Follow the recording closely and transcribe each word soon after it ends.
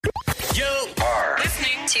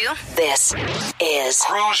to. This is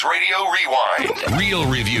Cruise Radio Rewind. Real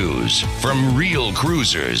reviews from real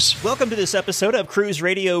cruisers. Welcome to this episode of Cruise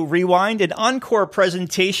Radio Rewind, an encore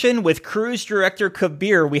presentation with Cruise Director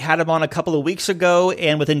Kabir. We had him on a couple of weeks ago,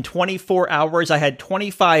 and within 24 hours, I had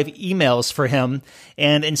 25 emails for him.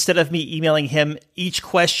 And instead of me emailing him each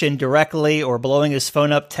question directly or blowing his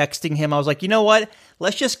phone up, texting him, I was like, you know what?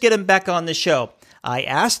 Let's just get him back on the show. I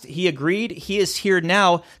asked, he agreed, he is here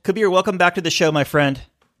now. Kabir, welcome back to the show, my friend.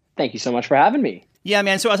 Thank you so much for having me. Yeah,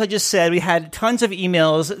 man. So as I just said, we had tons of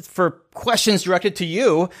emails for questions directed to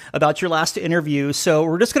you about your last interview. So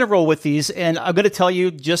we're just going to roll with these. And I'm going to tell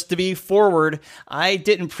you, just to be forward, I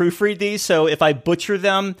didn't proofread these. So if I butcher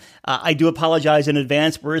them, I do apologize in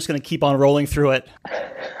advance. We're just going to keep on rolling through it.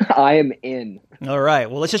 I am in. All right.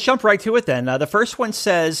 Well, let's just jump right to it then. The first one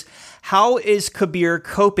says, how is Kabir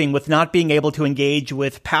coping with not being able to engage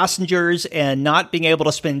with passengers and not being able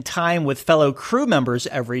to spend time with fellow crew members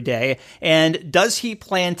every day? And does he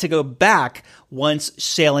plan to go back once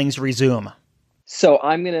sailings resume? So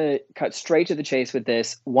I'm going to cut straight to the chase with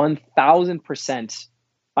this. 1,000%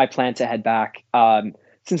 I plan to head back.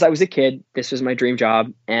 Since I was a kid, this was my dream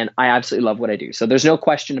job, and I absolutely love what I do. So there's no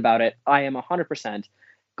question about it. I am 100%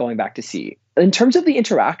 going back to sea. In terms of the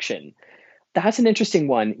interaction, that's an interesting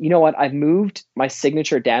one. You know what? I've moved my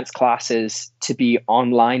signature dance classes to be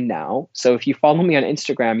online now. So if you follow me on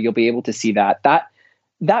Instagram, you'll be able to see that.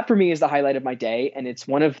 That for me is the highlight of my day. And it's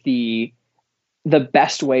one of the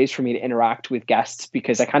best ways for me to interact with guests,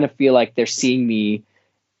 because I kind of feel like they're seeing me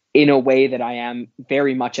in a way that I am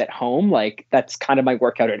very much at home. Like that's kind of my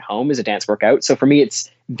workout at home, is a dance workout. So for me,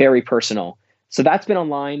 it's very personal. So that's been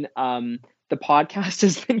online. The podcast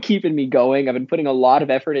has been keeping me going. I've been putting a lot of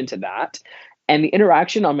effort into that. And the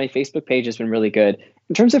interaction on my Facebook page has been really good.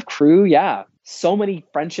 In terms of crew, yeah, so many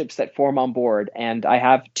friendships that form on board. And I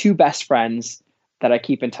have two best friends that I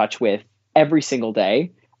keep in touch with every single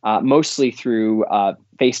day, mostly through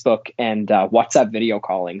Facebook and WhatsApp video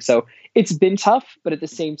calling. So it's been tough, but at the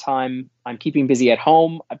same time, I'm keeping busy at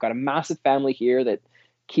home. I've got a massive family here that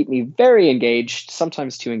keep me very engaged,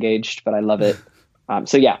 sometimes too engaged, but I love it.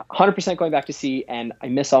 So yeah, 100% going back to sea, and I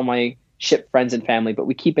miss all my ship friends and family, but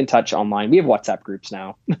we keep in touch online. We have WhatsApp groups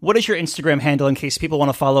now. What is your Instagram handle in case people want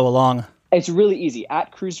to follow along? It's really easy,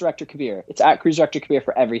 at Cruise Director Kabir. It's at Cruise Director Kabir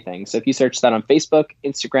for everything. So if you search that on Facebook,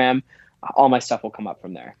 Instagram, all my stuff will come up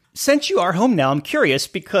from there. Since you are home now, I'm curious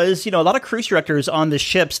because, a lot of cruise directors on the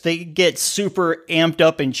ships, they get super amped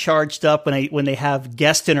up and charged up when they have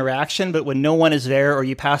guest interaction, but when no one is there or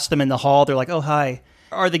you pass them in the hall, they're like, oh, hi.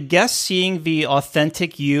 Are the guests seeing the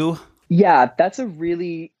authentic you? Yeah, that's a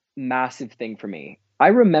really massive thing for me. I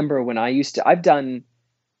remember when I've done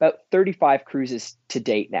about 35 cruises to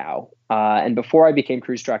date now. And before I became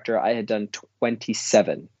cruise director, I had done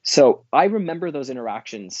 27. So I remember those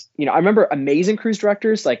interactions. I remember amazing cruise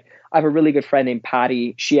directors. Like I have a really good friend named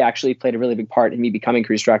Patty. She actually played a really big part in me becoming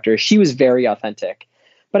cruise director. She was very authentic.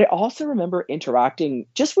 But I also remember interacting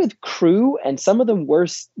just with crew, and some of them were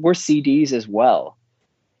CDs as well.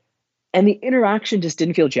 And the interaction just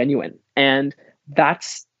didn't feel genuine. And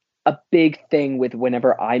that's a big thing with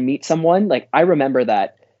whenever I meet someone. Like I remember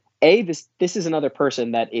that this is another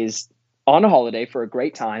person that is on a holiday for a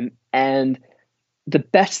great time. And the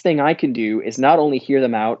best thing I can do is not only hear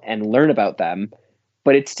them out and learn about them,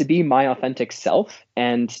 but it's to be my authentic self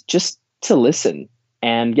and just to listen.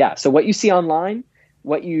 And yeah, so what you see online,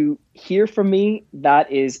 what you hear from me,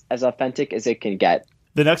 that is as authentic as it can get.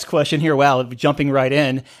 The next question here, wow, jumping right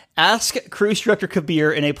in. Ask Cruise Director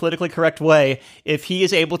Kabir in a politically correct way if he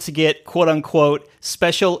is able to get, quote unquote,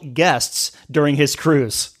 special guests during his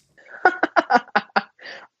cruise.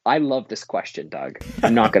 I love this question, Doug.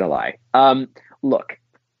 I'm not going to lie. Look,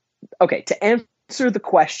 okay, to answer the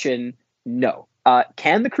question, no.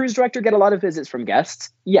 Can the cruise director get a lot of visits from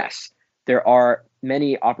guests? Yes. There are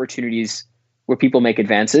many opportunities where people make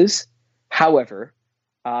advances. However,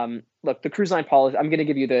 look, the cruise line policy, I'm going to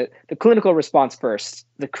give you the clinical response first.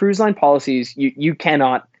 The cruise line policies, you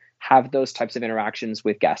cannot have those types of interactions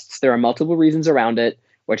with guests. There are multiple reasons around it,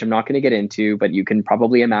 which I'm not going to get into, but you can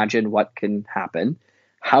probably imagine what can happen.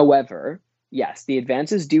 However, yes, the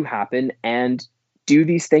advances do happen. And do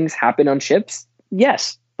these things happen on ships?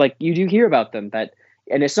 Yes. Like you do hear about them,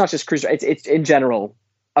 and it's not just cruise, it's in general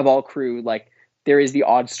of all crew. Like there is the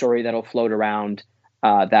odd story that'll float around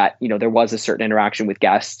that, there was a certain interaction with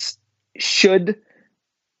guests. Should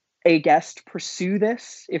a guest pursue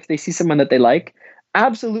this if they see someone that they like?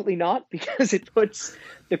 Absolutely not, because it puts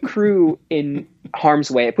the crew in harm's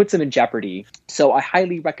way. It puts them in jeopardy. So I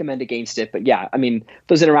highly recommend against it. But yeah, I mean,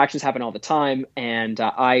 those interactions happen all the time. And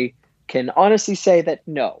I can honestly say that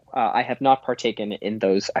no, I have not partaken in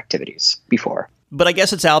those activities before. But I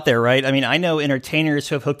guess it's out there, right? I mean, I know entertainers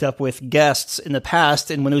who have hooked up with guests in the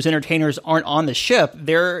past, and when those entertainers aren't on the ship,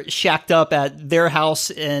 they're shacked up at their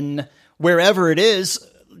house in wherever it is,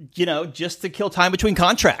 just to kill time between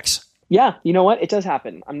contracts. Yeah, you know what? It does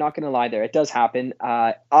happen. I'm not going to lie there. It does happen.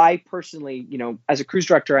 I personally, as a cruise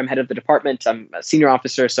director, I'm head of the department. I'm a senior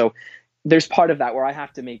officer. So there's part of that where I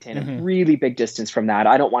have to maintain a really big distance from that.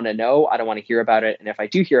 I don't want to know. I don't want to hear about it. And if I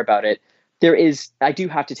do hear about it, I do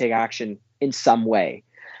have to take action in some way.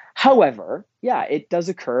 However, yeah, it does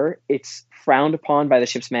occur. It's frowned upon by the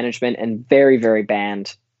ship's management and very, very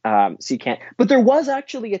banned. So you can't. But there was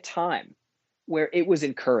actually a time where it was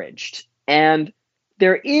encouraged. And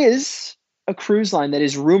there is a cruise line that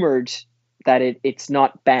is rumored that it's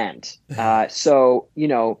not banned. So,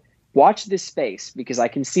 watch this space, because I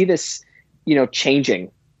can see this,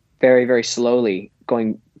 changing very, very slowly,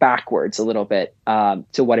 going backwards a little bit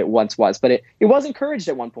to what it once was. But it was encouraged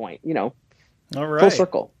at one point, All right. full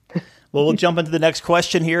circle. Well, we'll jump into the next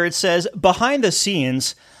question here. It says, behind the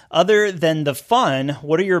scenes, other than the fun,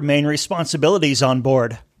 what are your main responsibilities on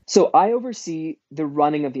board? So I oversee the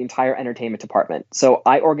running of the entire entertainment department. So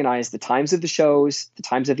I organize the times of the shows, the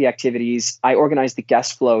times of the activities. I organize the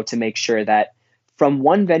guest flow to make sure that from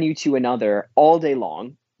one venue to another all day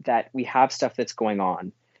long, that we have stuff that's going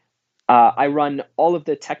on. I run all of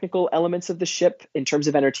the technical elements of the ship in terms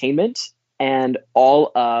of entertainment, and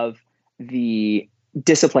all of the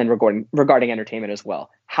discipline regarding entertainment as well.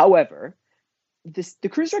 However, the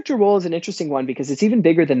cruise director role is an interesting one, because it's even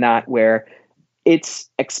bigger than that, where it's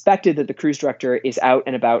expected that the cruise director is out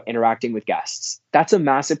and about interacting with guests. That's a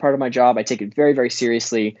massive part of my job. I take it very, very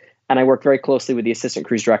seriously. And I work very closely with the assistant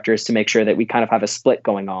cruise directors to make sure that we kind of have a split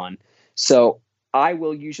going on. So I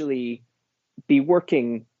will usually be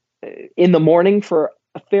working in the morning for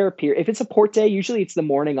a fair period. If it's a port day, usually it's the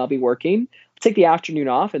morning I'll be working. I'll take the afternoon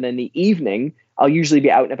off, and then the evening I'll usually be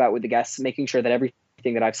out and about with the guests, making sure that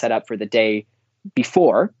everything that I've set up for the day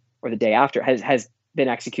before or the day after has been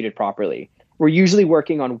executed properly. We're usually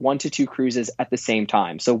working on 1 to 2 cruises at the same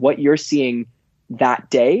time. So what you're seeing that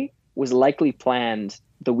day was likely planned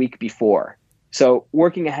the week before. So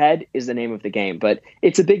working ahead is the name of the game, but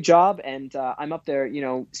it's a big job. And I'm up there,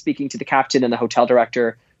 speaking to the captain and the hotel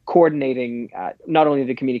director, coordinating not only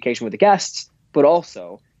the communication with the guests, but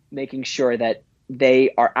also making sure that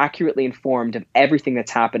they are accurately informed of everything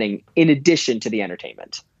that's happening in addition to the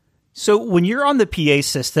entertainment. So when you're on the PA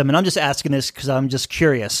system, and I'm just asking this because I'm just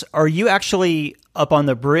curious, are you actually up on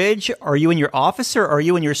the bridge? Are you in your office, or are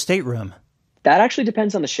you in your stateroom? That actually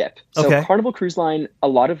depends on the ship. So Okay. Carnival Cruise Line, a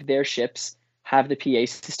lot of their ships have the PA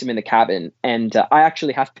system in the cabin. And I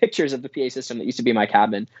actually have pictures of the PA system that used to be in my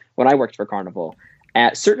cabin when I worked for Carnival.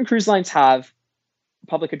 Certain cruise lines have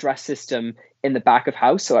public address system in the back of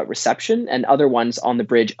house, so at reception, and other ones on the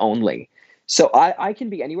bridge only. So I can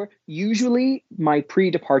be anywhere. Usually my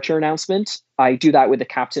pre-departure announcement, I do that with the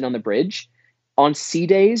captain on the bridge. On sea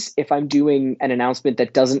days, if I'm doing an announcement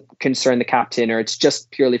that doesn't concern the captain, or it's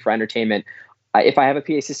just purely for entertainment, if I have a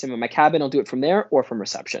PA system in my cabin, I'll do it from there or from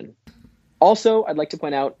reception. Also, I'd like to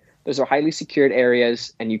point out, those are highly secured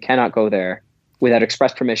areas, and you cannot go there without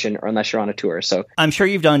express permission, or unless you're on a tour. So I'm sure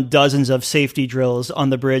you've done dozens of safety drills on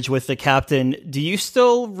the bridge with the captain. Do you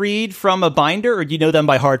still read from a binder, or do you know them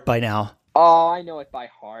by heart by now? Oh, I know it by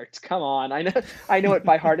heart. Come on. I know it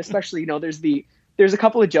by heart, especially, there's a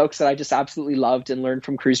couple of jokes that I just absolutely loved and learned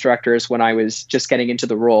from cruise directors when I was just getting into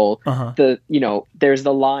the role. There's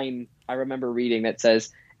the line I remember reading that says,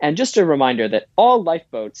 and just a reminder that all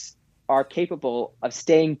lifeboats are capable of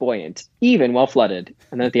staying buoyant, even while flooded.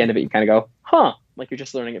 And then at the end of it, you kind of go, huh, like you're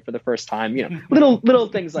just learning it for the first time, little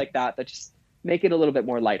things like that just make it a little bit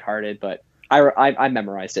more lighthearted. But I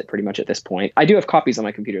memorized it pretty much at this point. I do have copies on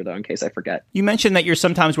my computer, though, in case I forget. You mentioned that you're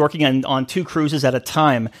sometimes working on 2 cruises at a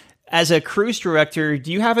time. As a cruise director,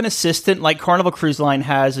 do you have an assistant like Carnival Cruise Line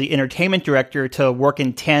has the entertainment director to work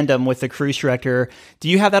in tandem with the cruise director? Do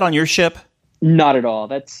you have that on your ship? Not at all.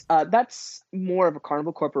 That's more of a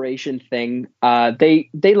Carnival Corporation thing. They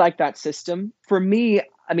like that system. For me,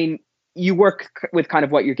 I mean, you work with kind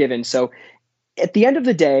of what you're given. So at the end of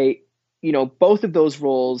the day, both of those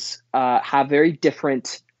roles have very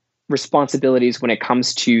different responsibilities when it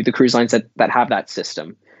comes to the cruise lines that have that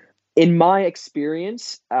system. In my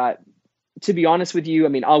experience, to be honest with you, I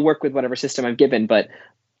mean, I'll work with whatever system I'm given, but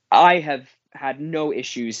I have had no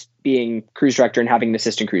issues being cruise director and having an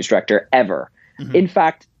assistant cruise director ever. Mm-hmm. In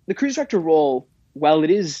fact, the cruise director role, while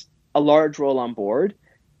it is a large role on board,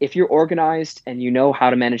 if you're organized and you know how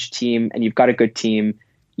to manage a team and you've got a good team,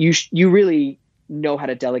 you really know how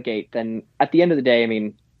to delegate. Then at the end of the day, I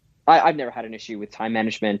mean, I've never had an issue with time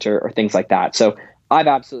management or things like that. So I've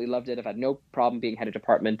absolutely loved it. I've had no problem being head of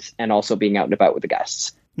department and also being out and about with the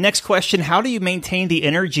guests. Next question, how do you maintain the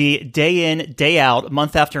energy day in, day out,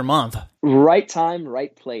 month after month? Right time,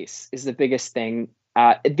 right place is the biggest thing.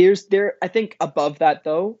 I think above that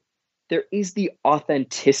though, there is the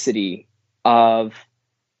authenticity of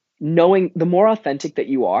knowing the more authentic that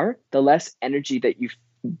you are, the less energy that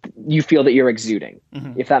you feel that you're exuding,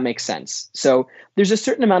 if that makes sense. So there's a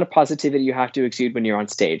certain amount of positivity you have to exude when you're on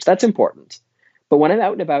stage. That's important. But when I'm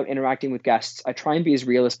out and about interacting with guests, I try and be as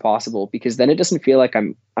real as possible because then it doesn't feel like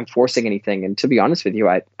I'm forcing anything. And to be honest with you,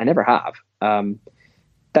 I never have.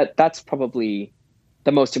 That's probably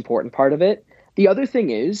the most important part of it. The other thing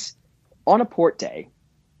is, on a port day,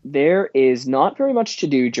 there is not very much to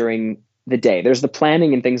do during the day. There's the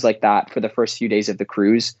planning and things like that for the first few days of the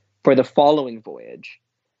cruise for the following voyage.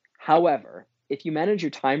 However, if you manage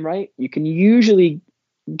your time right, you can usually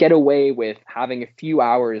get away with having a few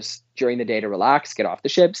hours during the day to relax, get off the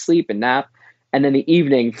ship, sleep and nap. And then the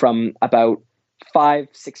evening from about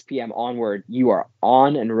 6 p.m. onward, you are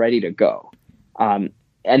on and ready to go. And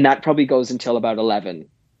that probably goes until about 11.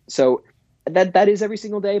 So that is every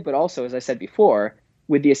single day. But also, as I said before,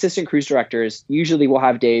 with the assistant cruise directors, usually we'll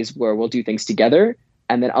have days where we'll do things together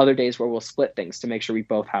and then other days where we'll split things to make sure we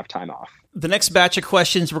both have time off. The next batch of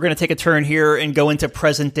questions, we're going to take a turn here and go into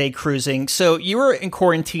present day cruising. So you were in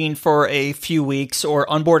quarantine for a few weeks, or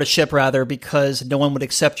on board a ship rather, because no one would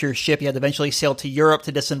accept your ship. You had to eventually sail to Europe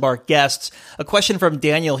to disembark guests. A question from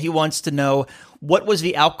Daniel. He wants to know, what was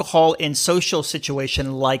the alcohol and social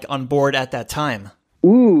situation like on board at that time?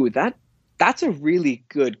 Ooh, that's a really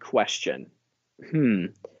good question.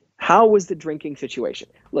 How was the drinking situation?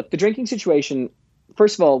 Look, the drinking situation,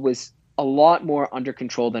 first of all, was a lot more under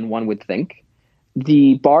control than one would think.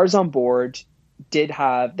 The bars on board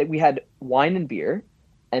we had wine and beer,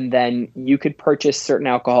 and then you could purchase certain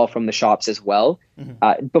alcohol from the shops as well.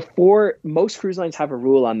 Before, most cruise lines have a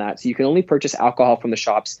rule on that. So you can only purchase alcohol from the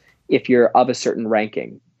shops if you're of a certain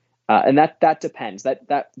ranking. And that depends.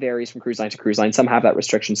 That varies from cruise line to cruise line. Some have that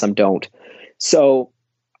restriction, some don't. So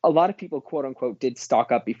a lot of people, quote unquote, did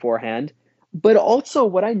stock up beforehand. But also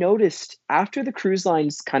what I noticed after the cruise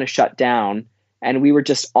lines kind of shut down and we were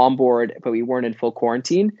just on board, but we weren't in full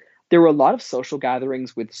quarantine, there were a lot of social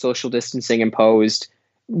gatherings with social distancing imposed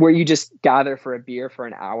where you just gather for a beer for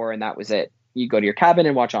an hour and that was it. You go to your cabin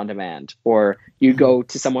and watch on demand, or you go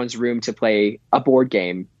to someone's room to play a board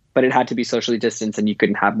game, but it had to be socially distanced and you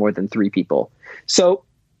couldn't have more than 3 people. So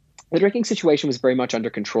the drinking situation was very much under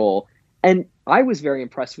control. And I was very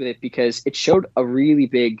impressed with it because it showed a really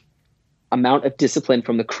big amount of discipline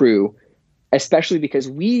from the crew, especially because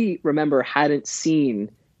we, remember, hadn't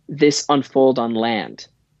seen this unfold on land.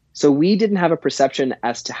 So we didn't have a perception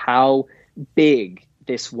as to how big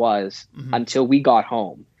this was until we got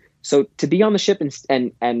home. So to be on the ship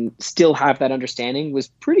and still have that understanding was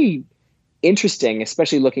pretty interesting,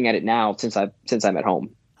 especially looking at it now since I'm at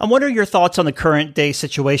home. I'm wondering your thoughts on the current day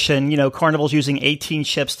situation. You know, Carnival's using 18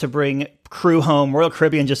 ships to bring crew home. Royal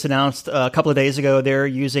Caribbean just announced a couple of days ago they're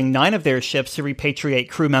using 9 of their ships to repatriate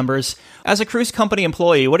crew members. As a cruise company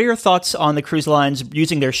employee, what are your thoughts on the cruise lines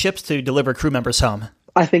using their ships to deliver crew members home?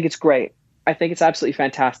 I think it's great. I think it's absolutely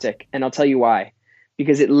fantastic. And I'll tell you why.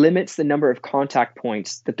 Because it limits the number of contact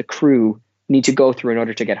points that the crew need to go through in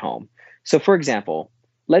order to get home. So for example,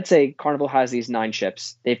 let's say Carnival has these 9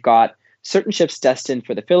 ships. They've got certain ships destined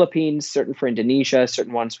for the Philippines, certain for Indonesia,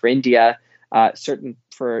 certain ones for India, certain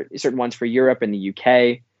ones for Europe and the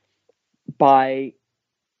UK. By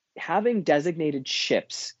having designated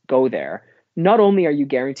ships go there, not only are you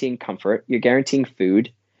guaranteeing comfort, you're guaranteeing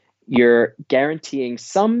food, you're guaranteeing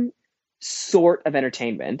some sort of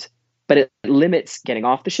entertainment, but it limits getting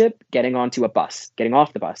off the ship, getting onto a bus, getting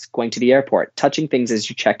off the bus, going to the airport, touching things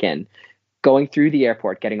as you check in, going through the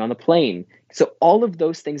airport, getting on the plane. So all of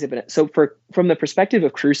those things have been, so from the perspective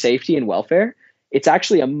of crew safety and welfare, it's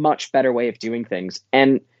actually a much better way of doing things.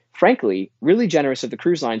 And frankly, really generous of the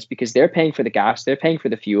cruise lines because they're paying for the gas, they're paying for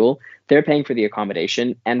the fuel, they're paying for the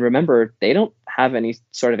accommodation. And remember, they don't have any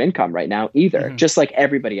sort of income right now either, just like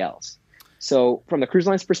everybody else. So from the cruise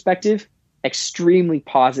lines perspective, extremely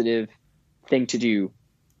positive thing to do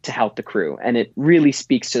to help the crew. And it really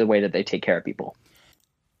speaks to the way that they take care of people.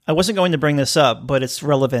 I wasn't going to bring this up, but it's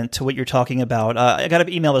relevant to what you're talking about. I got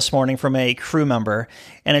an email this morning from a crew member,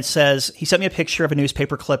 and it says he sent me a picture of a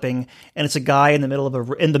newspaper clipping, and it's a guy in the middle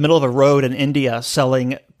of a road in India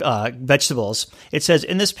selling vegetables. It says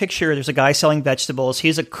in this picture, there's a guy selling vegetables.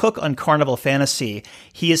 He's a cook on Carnival Fantasy.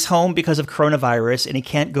 He is home because of coronavirus, and he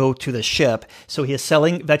can't go to the ship, so he is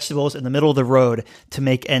selling vegetables in the middle of the road to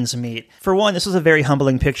make ends meet. For one, this is a very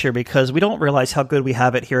humbling picture because we don't realize how good we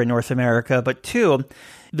have it here in North America, but two,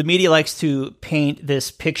 the media likes to paint this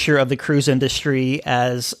picture of the cruise industry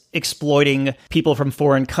as exploiting people from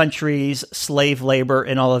foreign countries, slave labor,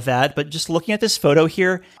 and all of that. But just looking at this photo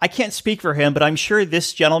here, I can't speak for him, but I'm sure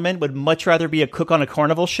this gentleman would much rather be a cook on a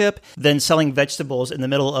Carnival ship than selling vegetables in the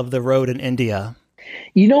middle of the road in India.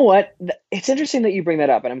 You know what? It's interesting that you bring that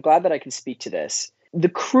up, and I'm glad that I can speak to this. The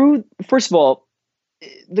crew, first of all,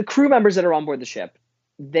 the crew members that are on board the ship,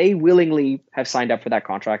 they willingly have signed up for that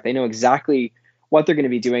contract. They know exactly what they're going to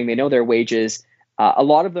be doing. They know their wages. A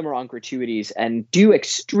lot of them are on gratuities and do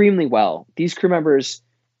extremely well. These crew members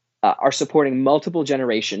are supporting multiple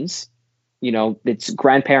generations. You know, it's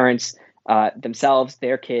grandparents, themselves,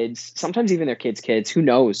 their kids, sometimes even their kids' kids. Who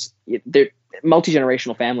knows? They're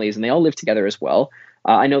multi-generational families, and they all live together as well.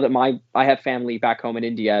 I know that I have family back home in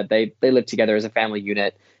India. They live together as a family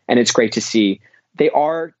unit, and it's great to see. They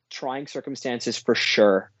are trying circumstances for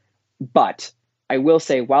sure, but I will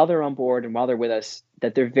say, while they're on board and while they're with us,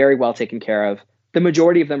 that they're very well taken care of. The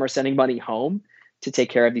majority of them are sending money home to take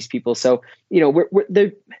care of these people. So, you know,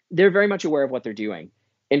 they're very much aware of what they're doing.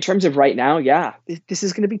 In terms of right now, yeah, this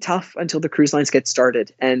is going to be tough until the cruise lines get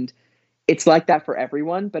started. And it's like that for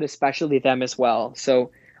everyone, but especially them as well.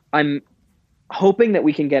 So I'm hoping that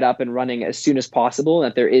we can get up and running as soon as possible,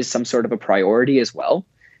 and that there is some sort of a priority as well.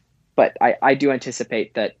 But I do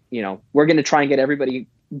anticipate that, you know, we're going to try and get everybody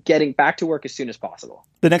getting back to work as soon as possible.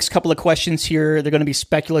 The next couple of questions here, they're going to be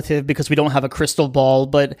speculative because we don't have a crystal ball,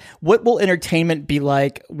 but what will entertainment be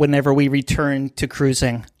like whenever we return to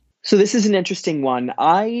cruising? So this is an interesting one.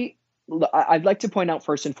 I'd like to point out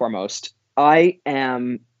first and foremost, I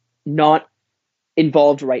am not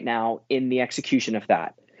involved right now in the execution of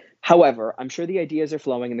that. However, I'm sure the ideas are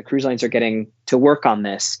flowing and the cruise lines are getting to work on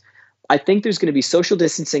this. I think there's going to be social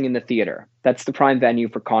distancing in the theater. That's the prime venue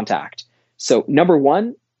for contact. So number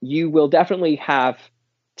one, you will definitely have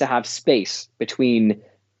to have space between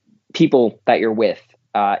people that you're with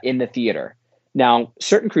in the theater. Now,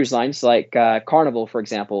 certain cruise lines like Carnival, for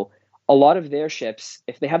example, a lot of their ships,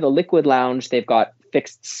 if they have the liquid lounge, they've got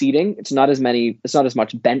fixed seating. It's not as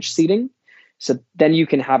much bench seating. So then you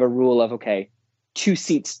can have a rule of, okay, 2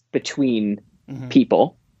 seats between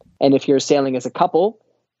people. And if you're sailing as a couple,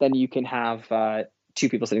 then you can have 2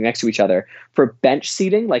 people sitting next to each other. For bench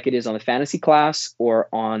seating, like it is on the Fantasy class or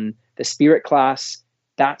on the Spirit class,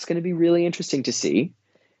 that's going to be really interesting to see.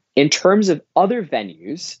 In terms of other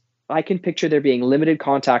venues, I can picture there being limited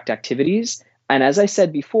contact activities. And as I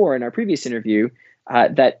said before in our previous interview,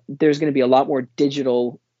 that there's going to be a lot more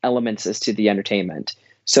digital elements as to the entertainment.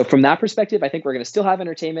 So from that perspective, I think we're going to still have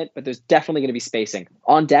entertainment, but there's definitely going to be spacing.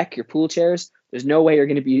 On deck, your pool chairs, there's no way you're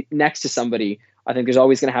going to be next to somebody. I think there's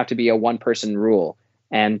always going to have to be a one-person rule.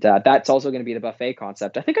 And that's also going to be the buffet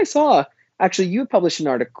concept. I think I saw, actually, you published an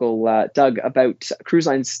article, Doug, about cruise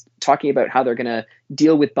lines talking about how they're going to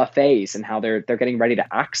deal with buffets and how they're getting ready to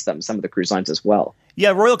axe them, some of the cruise lines as well.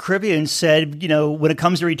 Yeah, Royal Caribbean said, you know, when it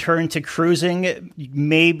comes to return to cruising,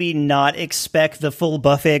 maybe not expect the full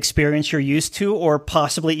buffet experience you're used to, or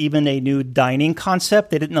possibly even a new dining concept.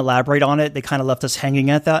 They didn't elaborate on it. They kind of left us hanging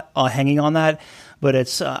on that. But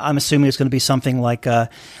it's I'm assuming it's going to be something like the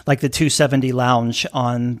 270 lounge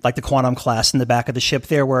on like the Quantum class in the back of the ship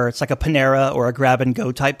there, where it's like a Panera or a grab and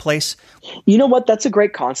go type place. You know what? That's a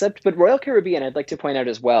great concept. But Royal Caribbean, I'd like to point out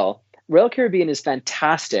as well, Royal Caribbean is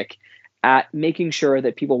fantastic at making sure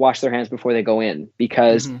that people wash their hands before they go in,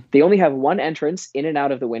 because they only have one entrance in and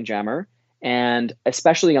out of the Windjammer. And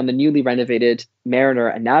especially on the newly renovated Mariner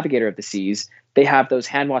and Navigator of the Seas, they have those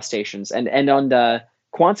hand wash stations. And on the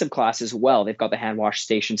Quantum class as well, they've got the hand wash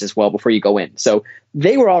stations as well before you go in. So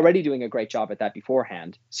they were already doing a great job at that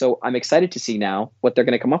beforehand. So I'm excited to see now what they're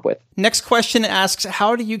going to come up with. Next question asks,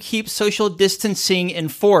 how do you keep social distancing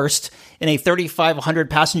enforced in a 3,500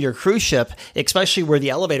 passenger cruise ship, especially where the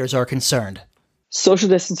elevators are concerned? Social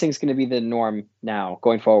distancing is going to be the norm now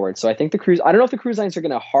going forward. So I think I don't know if the cruise lines are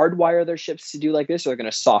going to hardwire their ships to do like this, or they're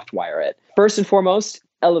going to soft wire it. First and foremost,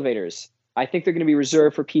 elevators. I think they're going to be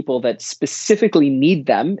reserved for people that specifically need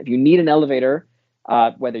them. If you need an elevator,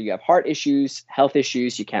 whether you have heart issues, health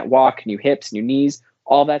issues, you can't walk, new hips, new knees,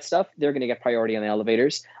 all that stuff, they're going to get priority on the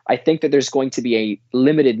elevators. I think that there's going to be a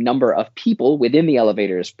limited number of people within the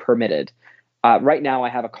elevators permitted. Right now, I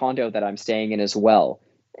have a condo that I'm staying in as well.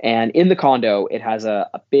 And in the condo, it has a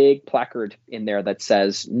big placard in there that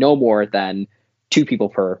says no more than 2 people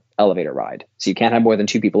per elevator ride. So you can't have more than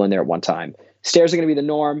 2 people in there at one time. Stairs are going to be the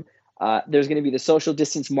norm. There's going to be the social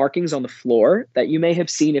distance markings on the floor that you may have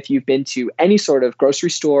seen if you've been to any sort of grocery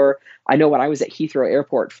store. I know when I was at Heathrow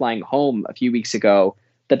Airport flying home a few weeks ago,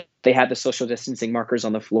 that they had the social distancing markers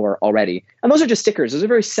on the floor already. And those are just stickers. Those are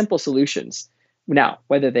very simple solutions. Now,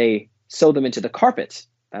 whether they sew them into the carpet,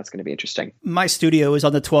 that's going to be interesting. My studio is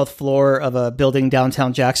on the 12th floor of a building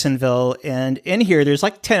downtown Jacksonville. And in here, there's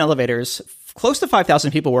like 10 elevators. Close to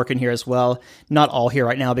 5,000 people work in here as well. Not all here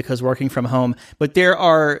right now because working from home. But there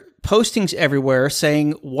are postings everywhere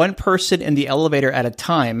saying 1 person in the elevator at a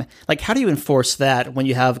time. Like, how do you enforce that when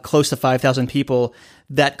you have close to 5,000 people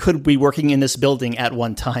that could be working in this building at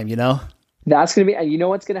one time, you know? That's going to be, and you know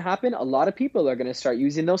what's going to happen? A lot of people are going to start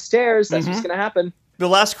using those stairs. That's what's going to happen. The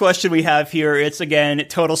last question we have here, it's again,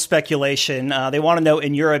 total speculation. They want to know,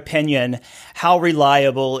 in your opinion, how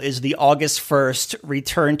reliable is the August 1st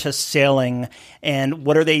return to sailing, and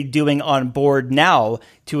what are they doing on board now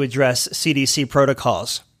to address CDC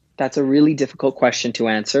protocols? That's a really difficult question to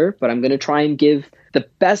answer, but I'm going to try and give the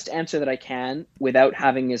best answer that I can without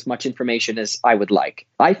having as much information as I would like.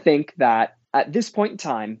 I think that at this point in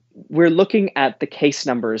time, we're looking at the case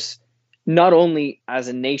numbers not only as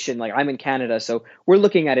a nation, like I'm in Canada, so we're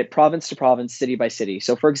looking at it province to province, city by city.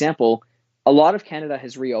 So for example, a lot of Canada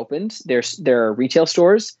has reopened their retail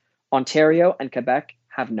stores. Ontario and Quebec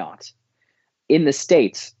have not. In the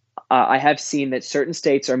States, I have seen that certain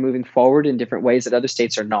states are moving forward in different ways that other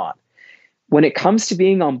states are not. When it comes to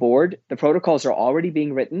being on board, the protocols are already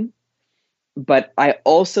being written. But I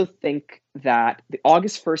also think that the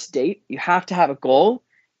August 1st date, you have to have a goal.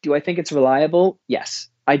 Do I think it's reliable? Yes.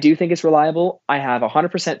 I do think it's reliable. I have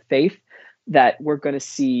 100% faith that we're going to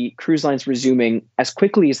see cruise lines resuming as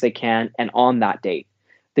quickly as they can and on that date.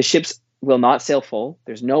 The ships will not sail full.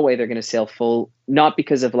 There's no way they're going to sail full, not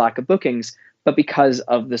because of lack of bookings, but because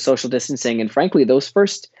of the social distancing. And frankly,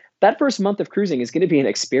 that first month of cruising is going to be an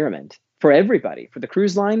experiment for everybody, for the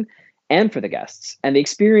cruise line and for the guests. And the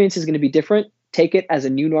experience is going to be different. Take it as a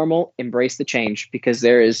new normal, embrace the change, because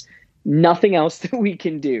there is nothing else that we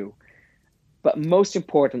can do. But most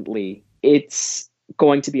importantly, it's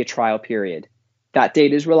going to be a trial period. That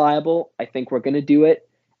date is reliable. I think we're going to do it.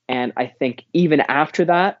 And I think even after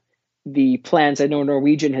that, the plans, I know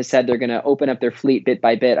Norwegian has said they're going to open up their fleet bit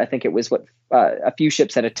by bit. I think it was a few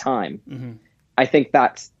ships at a time. Mm-hmm. I think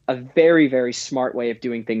that's a very, very smart way of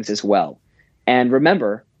doing things as well. And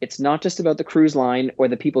remember, it's not just about the cruise line or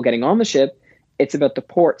the people getting on the ship. It's about the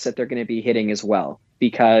ports that they're going to be hitting as well,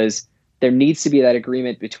 because there needs to be that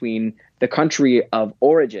agreement between the country of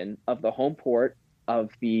origin of the home port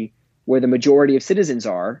of where the majority of citizens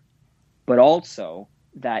are, but also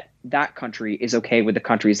that country is okay with the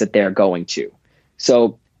countries that they're going to.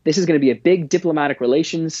 So this is going to be a big diplomatic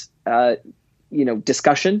relations,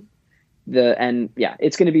 discussion.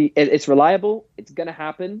 It's reliable. It's going to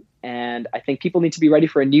happen. And I think people need to be ready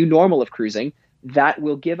for a new normal of cruising that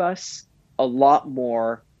will give us a lot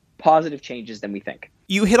more positive changes than we think.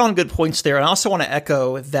 You hit on good points there. And I also want to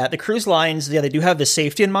echo that the cruise lines, they do have the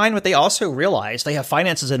safety in mind, but they also realize they have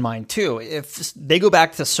finances in mind too. If they go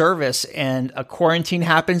back to service and a quarantine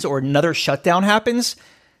happens or another shutdown happens,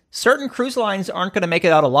 certain cruise lines aren't going to make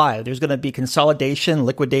it out alive. There's going to be consolidation,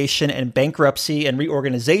 liquidation, and bankruptcy and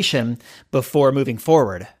reorganization before moving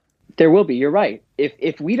forward. There will be. You're right.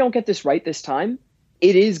 If we don't get this right this time,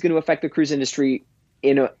 it is going to affect the cruise industry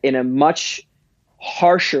in a much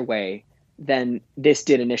harsher way than this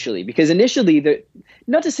did initially. Because initially,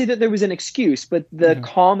 not to say that there was an excuse, but the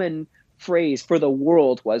common phrase for the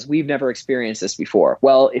world was, we've never experienced this before.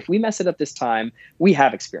 Well, if we mess it up this time, we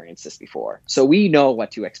have experienced this before. So we know what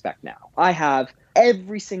to expect now. I have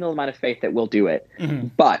every single amount of faith that we'll do it. Mm-hmm.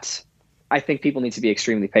 But I think people need to be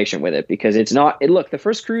extremely patient with it, because it's not, look, the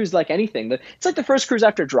first cruise, like anything, it's like the first cruise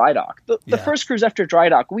after dry dock. The first cruise after dry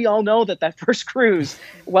dock, we all know that first cruise,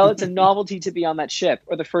 well, it's a novelty to be on that ship,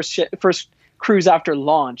 or the first cruise after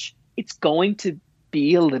launch, it's going to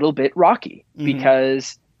be a little bit rocky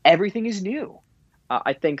because everything is new.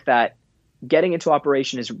 I think that getting into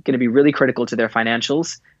operation is going to be really critical to their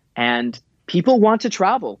financials, and people want to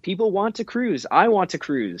travel. People want to cruise. I want to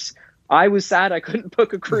cruise. I was sad I couldn't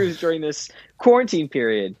book a cruise during this quarantine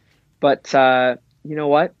period, but you know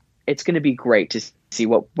what? It's going to be great to see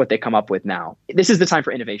what they come up with now. This is the time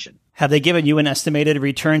for innovation. Have they given you an estimated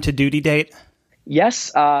return to duty date?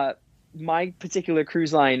 Yes. My particular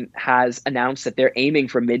cruise line has announced that they're aiming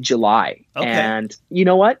for mid-July. Okay. And you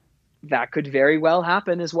know what? That could very well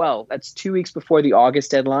happen as well. That's 2 weeks before the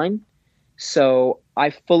August deadline. So I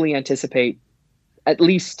fully anticipate at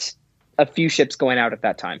least a few ships going out at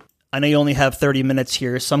that time. I know you only have 30 minutes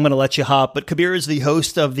here, so I'm going to let you hop. But Kabir is the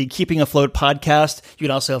host of the Keeping Afloat podcast. You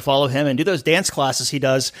can also follow him and do those dance classes he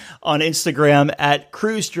does on Instagram at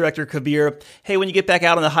Cruise Director Kabir. Hey, when you get back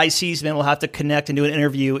out on the high seas, man, we'll have to connect and do an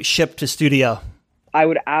interview ship to studio. I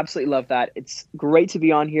would absolutely love that. It's great to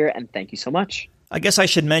be on here, and thank you so much. I guess I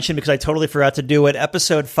should mention, because I totally forgot to do it,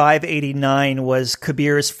 episode 589 was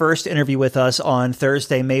Kabir's first interview with us on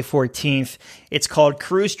Thursday, May 14th. It's called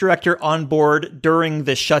Cruise Director on Board During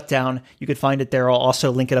the Shutdown. You can find it there. I'll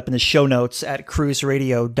also link it up in the show notes at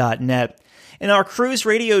cruiseradio.net. In our Cruise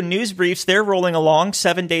Radio news briefs, they're rolling along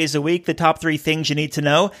 7 days a week. The top 3 things you need to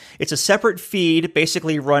know. It's a separate feed,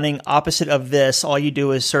 basically running opposite of this. All you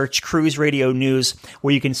do is search Cruise Radio News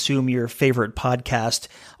where you consume your favorite podcast.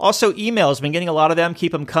 Also, emails. Been getting a lot of them.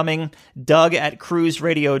 Keep them coming.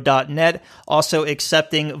 Doug@cruiseradio.net. Also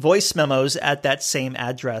accepting voice memos at that same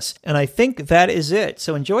address. And I think that is it.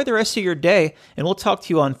 So enjoy the rest of your day, and we'll talk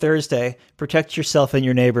to you on Thursday. Protect yourself and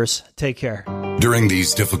your neighbors. Take care. During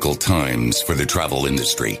these difficult times for the travel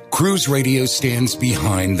industry, Cruise Radio stands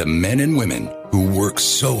behind the men and women who work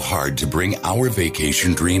so hard to bring our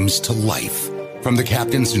vacation dreams to life. From the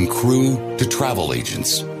captains and crew to travel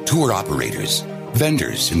agents, tour operators,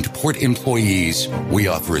 vendors, and port employees, we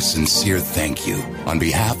offer a sincere thank you on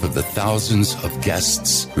behalf of the thousands of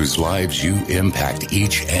guests whose lives you impact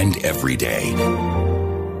each and every day.